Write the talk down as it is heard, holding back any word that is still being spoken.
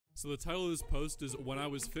So the title of this post is, when I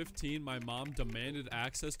was 15, my mom demanded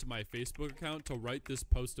access to my Facebook account to write this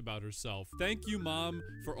post about herself. Thank you, Mom,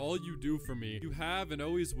 for all you do for me. You have and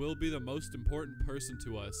always will be the most important person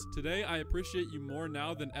to us. Today, I appreciate you more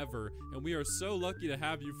now than ever, and we are so lucky to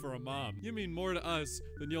have you for a mom. You mean more to us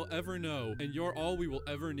than you'll ever know, and you're all we will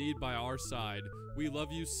ever need by our side. We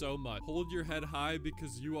love you so much. Hold your head high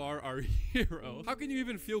because you are our hero. How can you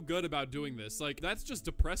even feel good about doing this? Like, that's just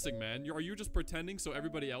depressing, man. Are you just pretending so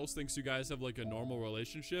everybody else thinks you guys have like a normal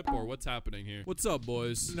relationship, or what's happening here? What's up,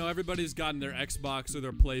 boys? You know, everybody's gotten their Xbox or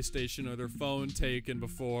their PlayStation or their phone taken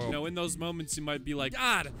before. You know, in those moments you might be like,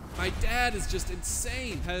 God, my dad is just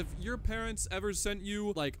insane. Have your parents ever sent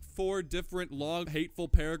you like 4 different long hateful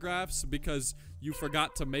paragraphs because you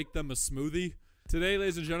forgot to make them a smoothie? Today,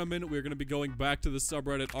 ladies and gentlemen, we're going to be going back to the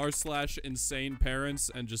subreddit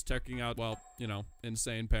r/insaneparents and just checking out, well, you know,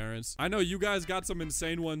 insane parents. I know you guys got some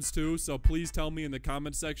insane ones too, so please tell me in the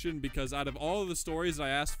comment section, because out of all of the stories I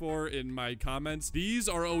asked for in my comments, these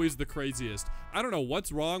are always the craziest. I don't know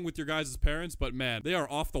what's wrong with your guys' parents, but man, they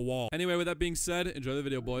are off the wall. Anyway, with that being said, enjoy the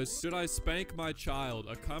video, boys. Should I spank my child?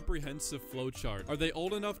 A comprehensive flowchart. Are they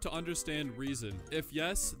old enough to understand reason? If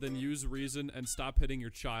yes, then use reason and stop hitting your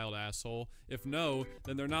child, asshole. If no,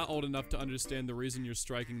 then they're not old enough to understand the reason you're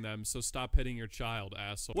striking them, so stop hitting your child,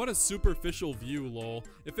 asshole. What a superficial view, lol.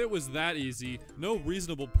 If it was that easy, no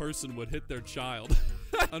reasonable person would hit their child.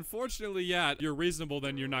 Unfortunately, yeah, you're reasonable,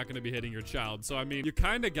 then you're not gonna be hitting your child. So, I mean, you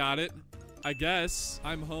kinda got it, I guess.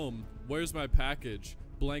 I'm home. Where's my package?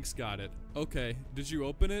 Blank's got it. Okay, did you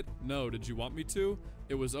open it? No, did you want me to?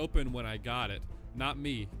 It was open when I got it. Not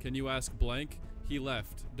me. Can you ask Blank? He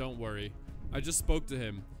left. Don't worry. I just spoke to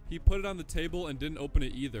him. He put it on the table and didn't open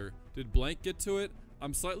it either. Did Blank get to it?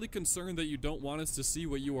 I'm slightly concerned that you don't want us to see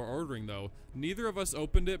what you are ordering, though. Neither of us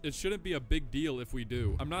opened it. It shouldn't be a big deal if we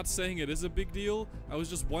do. I'm not saying it is a big deal. I was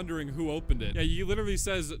just wondering who opened it. Yeah, he literally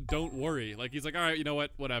says, don't worry. Like, he's like, all right, you know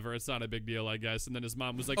what? Whatever. It's not a big deal, I guess. And then his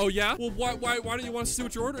mom was like, oh, yeah? Well, why don't you want us to see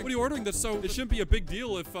what you're ordering? What are you ordering? That's so, it shouldn't be a big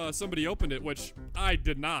deal if somebody opened it, which I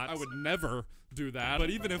did not. I would never do that. But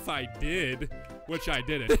even if I did, which I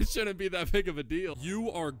didn't, it shouldn't be that big of a deal. You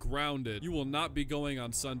are grounded. You will not be going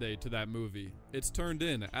on Sunday to that movie. It's turned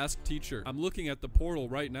in. Ask teacher. I'm looking at the portal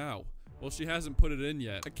right now. Well, she hasn't put it in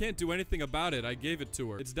yet. I can't do anything about it. I gave it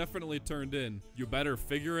to her. It's definitely turned in. You better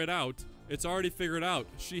figure it out. It's already figured out.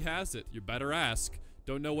 She has it. You better ask.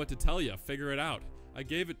 Don't know what to tell you. Figure it out. I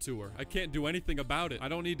gave it to her. I can't do anything about it. I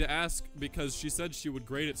don't need to ask because she said she would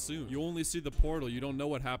grade it soon. You only see the portal. You don't know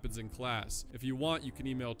what happens in class. If you want, you can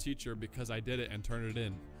email teacher because I did it and turn it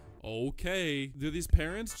in. Okay. Do these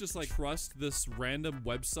parents just like trust this random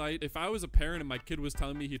website? If I was a parent and my kid was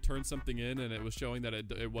telling me he turned something in and it was showing that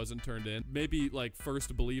it wasn't turned in, maybe like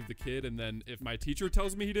first believe the kid, and then if my teacher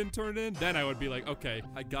tells me he didn't turn it in, then I would be like, okay,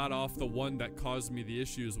 I got off the one that caused me the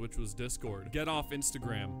issues, which was Discord. Get off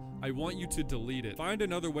Instagram. I want you to delete it. Find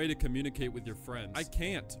another way to communicate with your friends. I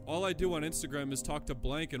can't. All I do on Instagram is talk to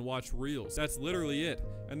Blank and watch reels. That's literally it.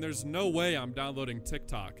 And there's no way I'm downloading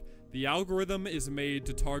TikTok. The algorithm is made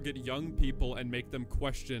to target young people and make them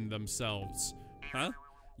question themselves. Huh?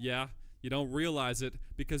 Yeah. You don't realize it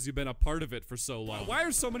because you've been a part of it for so long. Why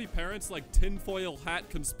are so many parents like tinfoil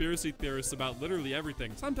hat conspiracy theorists about literally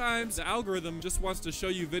everything? Sometimes the algorithm just wants to show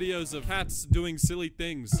you videos of cats doing silly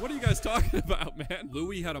things. What are you guys talking about, man?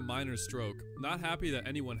 Louis had a minor stroke. Not happy that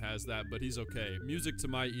anyone has that, but he's okay. Music to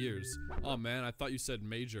my ears. Oh man, I thought you said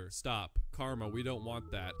major. Stop. Karma, we don't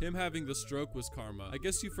want that. Him having the stroke was karma. I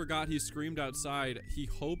guess you forgot he screamed outside. He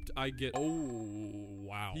hoped I get— oh,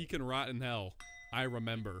 wow. He can rot in hell. I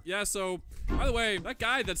remember. Yeah, so, by the way, that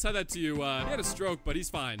guy that said that to you, he had a stroke, but he's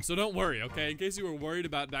fine. So don't worry, okay? In case you were worried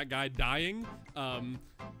about that guy dying,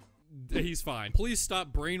 he's fine. Please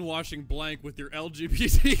stop brainwashing Blank with your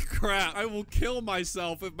LGBT crap. I will kill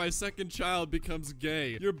myself if my second child becomes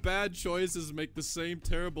gay. Your bad choices make the same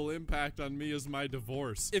terrible impact on me as my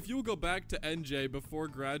divorce. If you will go back to NJ before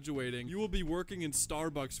graduating, you will be working in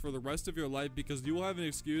Starbucks for the rest of your life because you will have an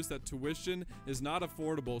excuse that tuition is not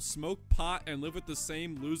affordable, smoke pot, and live with the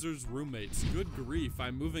same loser's roommates. Good grief,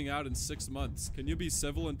 I'm moving out in 6 months. Can you be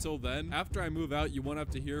civil until then? After I move out, you won't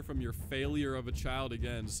have to hear from your failure of a child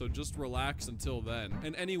again, so just relax until then.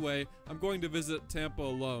 And anyway, I'm going to visit Tampa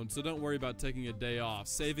alone, so don't worry about taking a day off,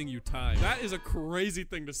 saving you time. That is a crazy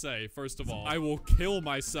thing to say, first of all. I will kill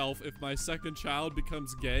myself if my second child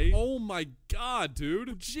becomes gay. Oh my god,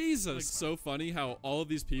 dude. Jesus. Like, so funny how all of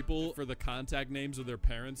these people, for the contact names of their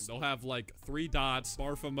parents, they'll have like 3 dots,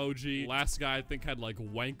 barf emoji. Last guy I think had like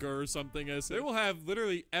wanker or something. They will have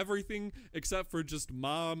literally everything except for just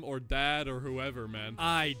mom or dad or whoever, man.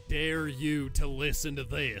 I dare you to listen to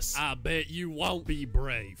this. Yes! I bet you won't be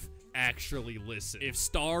brave. Actually listen. If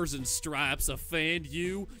Stars and Stripes offend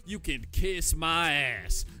you, you can kiss my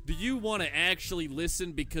ass. Do you want to actually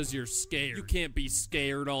listen because you're scared? You can't be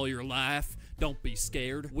scared all your life. Don't be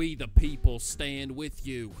scared. We the people stand with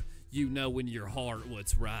you. You know in your heart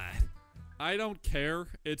what's right. I don't care.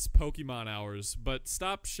 It's Pokemon hours, but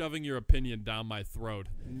stop shoving your opinion down my throat.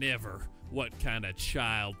 Never. What kind of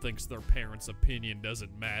child thinks their parents' opinion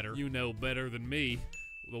doesn't matter? You know better than me.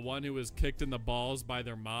 The one who was kicked in the balls by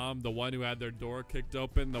their mom, the one who had their door kicked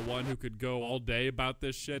open, the one who could go all day about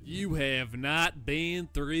this shit. You have not been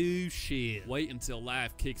through shit. Wait until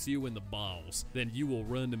life kicks you in the balls. Then you will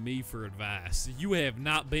run to me for advice. You have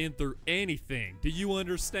not been through anything. Do you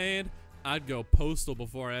understand? I'd go postal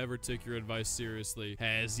before I ever took your advice seriously.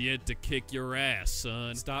 Has yet to kick your ass,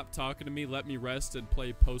 son. Stop talking to me, let me rest, and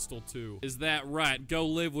play Postal 2. Is that right? Go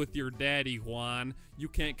live with your daddy, Juan. You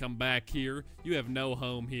can't come back here. You have no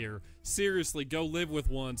home here. Seriously, go live with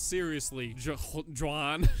one. Seriously,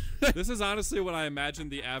 Juan. This is honestly what I imagine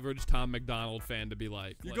the average Tom McDonald fan to be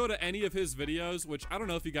like. You go to any of his videos, which I don't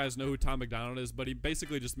know if you guys know who Tom McDonald is, but he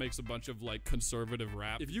basically just makes a bunch of like conservative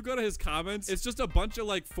rap. If you go to his comments, it's just a bunch of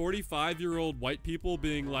like 45-year-old white people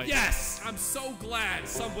being like, yes, I'm so glad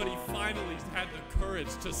somebody finally had the courage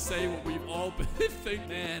to say what we've all been thinking.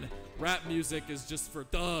 Man, rap music is just for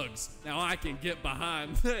thugs. Now I can get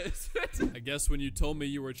behind this. I guess when you told me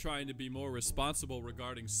you were trying to be more responsible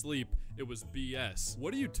regarding sleep, it was BS.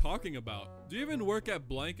 What are you talking about? Do you even work at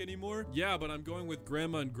blank anymore? Yeah, but I'm going with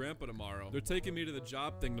Grandma and Grandpa tomorrow. They're taking me to the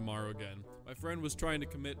job thing tomorrow again. My friend was trying to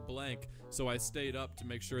commit blank, so I stayed up to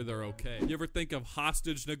make sure they're okay. You ever think of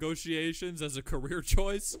hostage negotiations as a career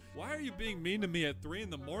choice? Why are you being mean to me at 3 in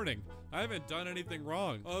the morning? I haven't done anything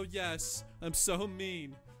wrong. Oh yes, I'm so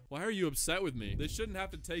mean. Why are you upset with me? They shouldn't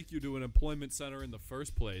have to take you to an employment center in the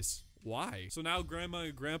first place. Why? So now Grandma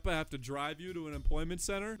and Grandpa have to drive you to an employment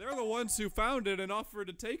center? They're the ones who found it and offered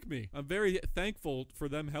to take me. I'm very thankful for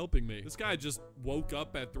them helping me. This guy just woke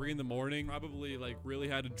up at 3 in the morning, probably like really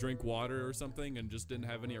had to drink water or something and just didn't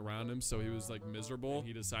have any around him, so he was like miserable.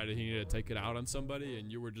 He decided he needed to take it out on somebody,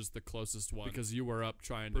 and you were just the closest one because you were up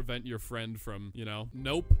trying to prevent your friend from, you know.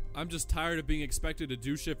 Nope. I'm just tired of being expected to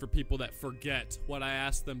do shit for people that forget what I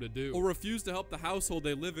asked them to do or refuse to help the household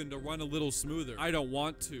they live in to run a little smoother. I don't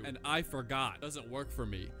want to, and I forgot. Doesn't work for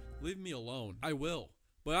me. Leave me alone. I will.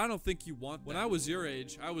 But I don't think you want that. When I was your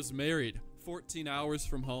age, I was married, 14 hours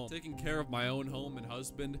from home, taking care of my own home and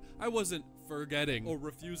husband. I wasn't forgetting or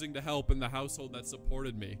refusing to help in the household that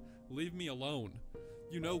supported me. Leave me alone.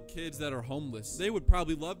 You know kids that are homeless. They would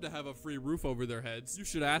probably love to have a free roof over their heads. You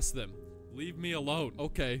should ask them. Leave me alone.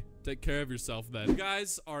 Okay, take care of yourself then. You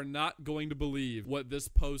guys are not going to believe what this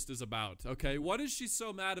post is about, okay? What is she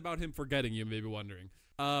so mad about him forgetting, you may be wondering?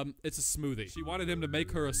 It's a smoothie. She wanted him to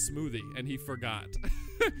make her a smoothie, and he forgot.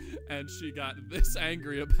 And she got this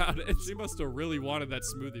angry about it. She must have really wanted that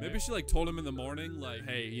smoothie. Maybe she like told him in the morning, like,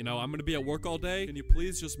 hey, you know, I'm gonna be at work all day. Can you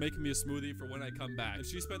please just make me a smoothie for when I come back? And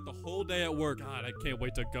she spent the whole day at work. God, I can't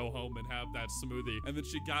wait to go home and have that smoothie. And then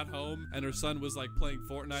she got home, and her son was like playing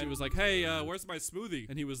Fortnite. She was like, hey, where's my smoothie?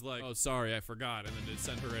 And he was like, oh, sorry, I forgot. And then it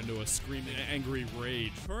sent her into a screaming, angry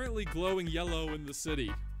rage. Currently glowing yellow in the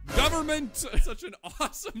city. Government! Such an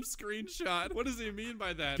awesome screenshot. What does he mean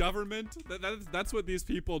by that? Government? That's what these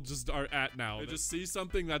people just are at now. They just see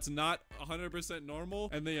something that's not 100% normal,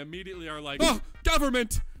 and they immediately are like, oh,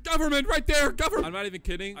 government! Government right there, government! I'm not even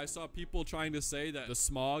kidding. I saw people trying to say that the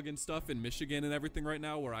smog and stuff in Michigan and everything right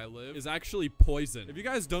now where I live is actually poison. If you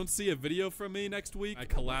guys don't see a video from me next week, I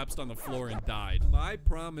collapsed on the floor and died. My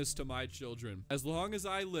promise to my children, as long as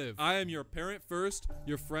I live, I am your parent first,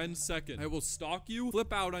 your friend second. I will stalk you,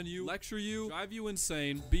 flip out on you, lecture you, drive you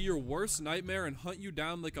insane, be your worst nightmare, and hunt you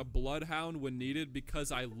down like a bloodhound when needed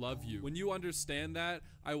because I love you. When you understand that,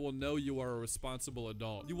 I will know you are a responsible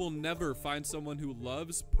adult. You will never find someone who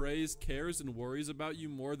loves, prays, cares, and worries about you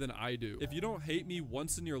more than I do. If you don't hate me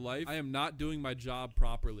once in your life, I am not doing my job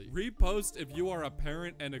properly. Repost if you are a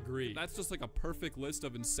parent and agree. That's just like a perfect list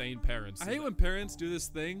of insane parents. I hate when parents do this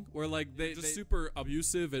thing where like they super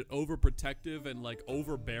abusive and overprotective and like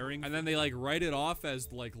overbearing, and then they like write it off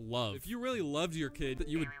as like love. If you really loved your kid,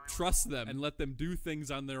 you would trust them and let them do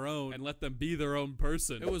things on their own and let them be their own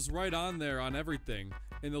person. It was right on there on everything.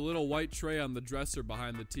 In the little white tray on the dresser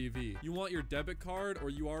behind the TV. You want your debit card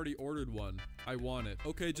or you already ordered one? I want it.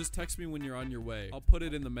 Okay, just text me when you're on your way. I'll put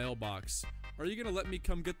it in the mailbox. Are you gonna let me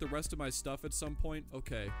come get the rest of my stuff at some point?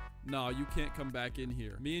 Okay. No, you can't come back in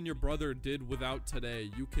here. Me and your brother did without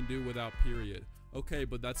today. You can do without period. Okay,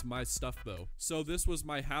 but that's my stuff though. So this was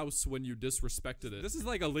my house when you disrespected it. This is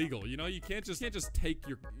like illegal, you know? You can't just take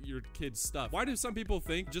your kid's stuff. Why do some people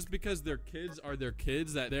think just because their kids are their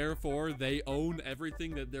kids that therefore they own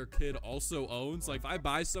everything that their kid also owns? Like if I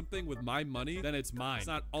buy something with my money, then it's mine. It's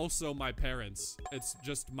not also my parents'. It's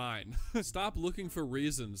just mine. Stop looking for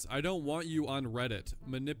reasons. I don't want you on Reddit.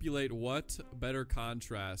 Manipulate what? Better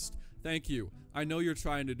contrast. Thank you. I know you're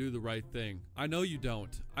trying to do the right thing. I know you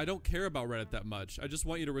don't. I don't care about Reddit that much. I just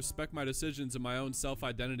want you to respect my decisions and my own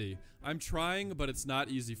self-identity. I'm trying, but it's not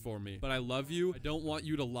easy for me. But I love you. I don't want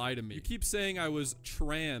you to lie to me. You keep saying I was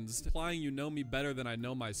trans, implying you know me better than I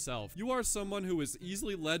know myself. You are someone who is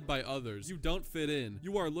easily led by others. You don't fit in.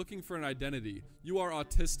 You are looking for an identity. You are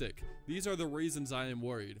autistic. These are the reasons I am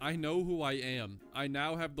worried. I know who I am. I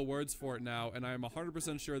now have the words for it now, and I am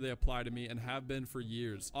 100% sure they apply to me and have been for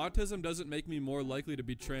years. Autism doesn't make me more likely to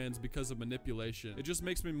be trans because of manipulation. It just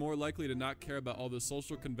makes me more likely to not care about all the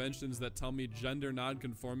social conventions that tell me gender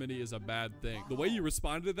nonconformity is a bad thing. The way you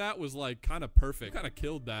responded to that was like kind of perfect. Kind of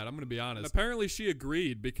killed that, I'm gonna be honest. And apparently she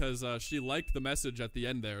agreed because she liked the message at the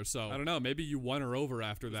end there. So I don't know, maybe you won her over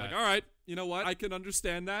after that. Like, all right, you know what? I can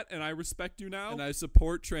understand that and I respect you now and I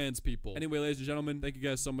support trans people. Anyway, ladies and gentlemen, thank you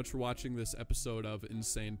guys so much for watching this episode of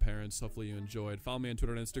Insane Parents. Hopefully you enjoyed. Follow me on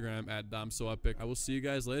Twitter and Instagram at DomSoEpic. I will see you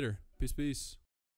guys later. Peace, peace.